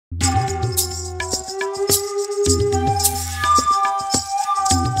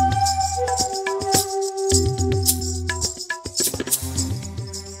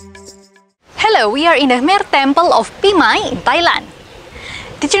Hello, we are in the Khmer Temple of Phimai in Thailand.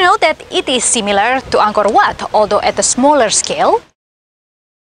 Did you know that it is similar to Angkor Wat, although at a smaller scale?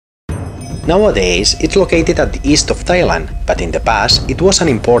 Nowadays, it's located at the east of Thailand, but in the past, it was an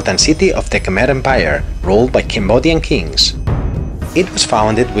important city of the Khmer Empire, ruled by Cambodian kings. It was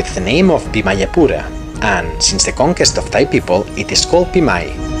founded with the name of Vimayapura, and since the conquest of Thai people, it is called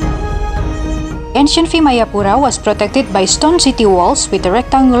Phimai. Ancient Vimayapura was protected by stone city walls with a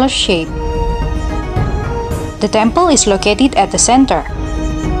rectangular shape. The temple is located at the center.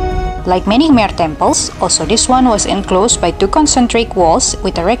 Like many Khmer temples, also this one was enclosed by two concentric walls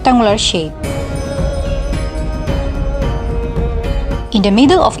with a rectangular shape. In the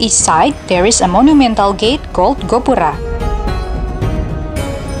middle of each side, there is a monumental gate called Gopura.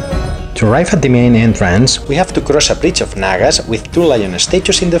 To arrive at the main entrance, we have to cross a bridge of Nagas with two lion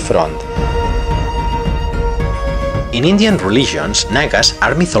statues in the front. In Indian religions, Nagas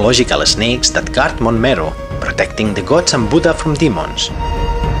are mythological snakes that guard Mount Meru, protecting the gods and Buddha from demons.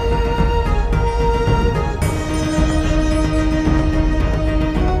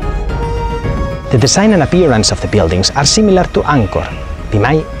 The design and appearance of the buildings are similar to Angkor.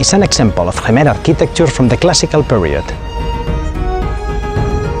 Phimai is an example of Khmer architecture from the classical period.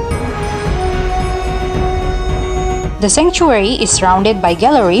 The sanctuary is surrounded by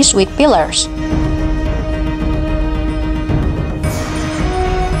galleries with pillars.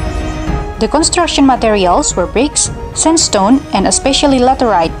 The construction materials were bricks, sandstone, and especially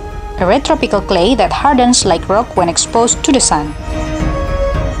laterite, a red tropical clay that hardens like rock when exposed to the sun.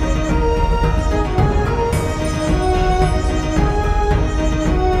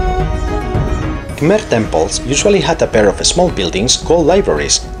 Khmer temples usually had a pair of small buildings called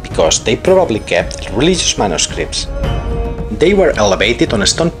libraries because they probably kept religious manuscripts. They were elevated on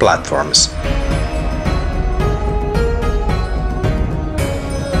stone platforms.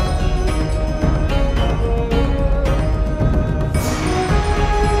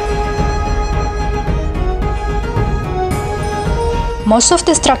 Most of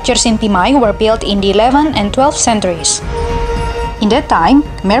the structures in Phimai were built in the 11th and 12th centuries. In that time,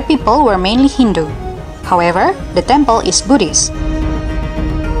 Khmer people were mainly Hindu. However, the temple is Buddhist.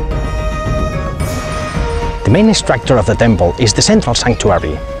 The main structure of the temple is the central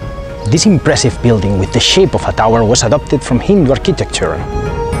sanctuary. This impressive building with the shape of a tower was adopted from Hindu architecture.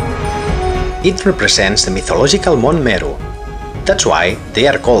 It represents the mythological Mount Meru. That's why they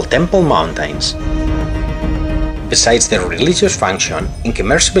are called Temple Mountains. Besides their religious function, in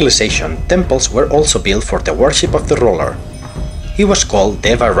Khmer civilization, temples were also built for the worship of the ruler. He was called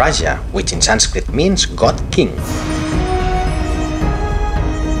Deva Raja, which in Sanskrit means God King.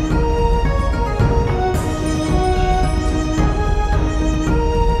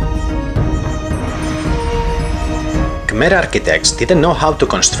 Khmer architects didn't know how to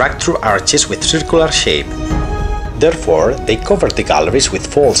construct true arches with circular shape. Therefore, they covered the galleries with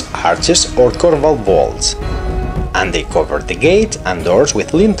false arches or corbelled vaults. And they covered the gates and doors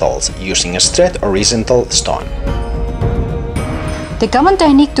with lintels using a straight horizontal stone. The common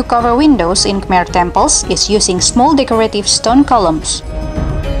technique to cover windows in Khmer temples is using small decorative stone columns.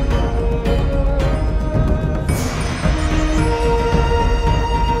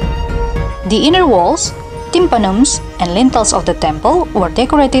 The inner walls, tympanums, and lintels of the temple were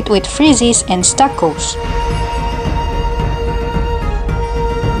decorated with friezes and stuccos.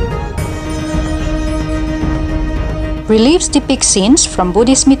 Reliefs depict scenes from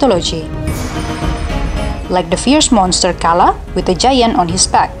Buddhist mythology, like the fierce monster Kala with a giant on his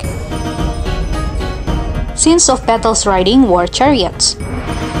back, scenes of battles riding war chariots,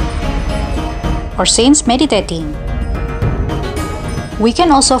 or saints meditating. We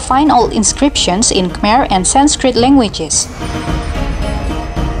can also find old inscriptions in Khmer and Sanskrit languages.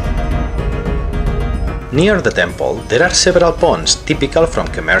 Near the temple, there are several ponds typical from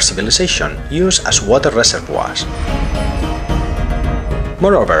Khmer civilization, used as water reservoirs.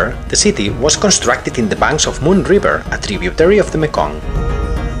 Moreover, the city was constructed in the banks of Moon River, a tributary of the Mekong.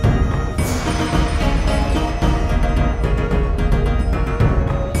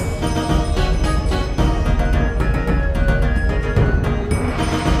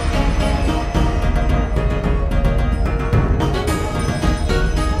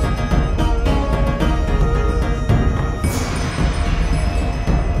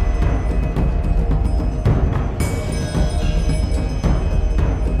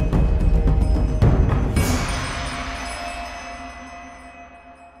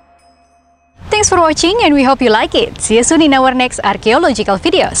 Thanks for watching and we hope you like it. See you soon in our next archaeological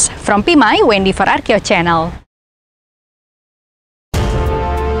videos. From Phimai, Wendy for Arkeo channel.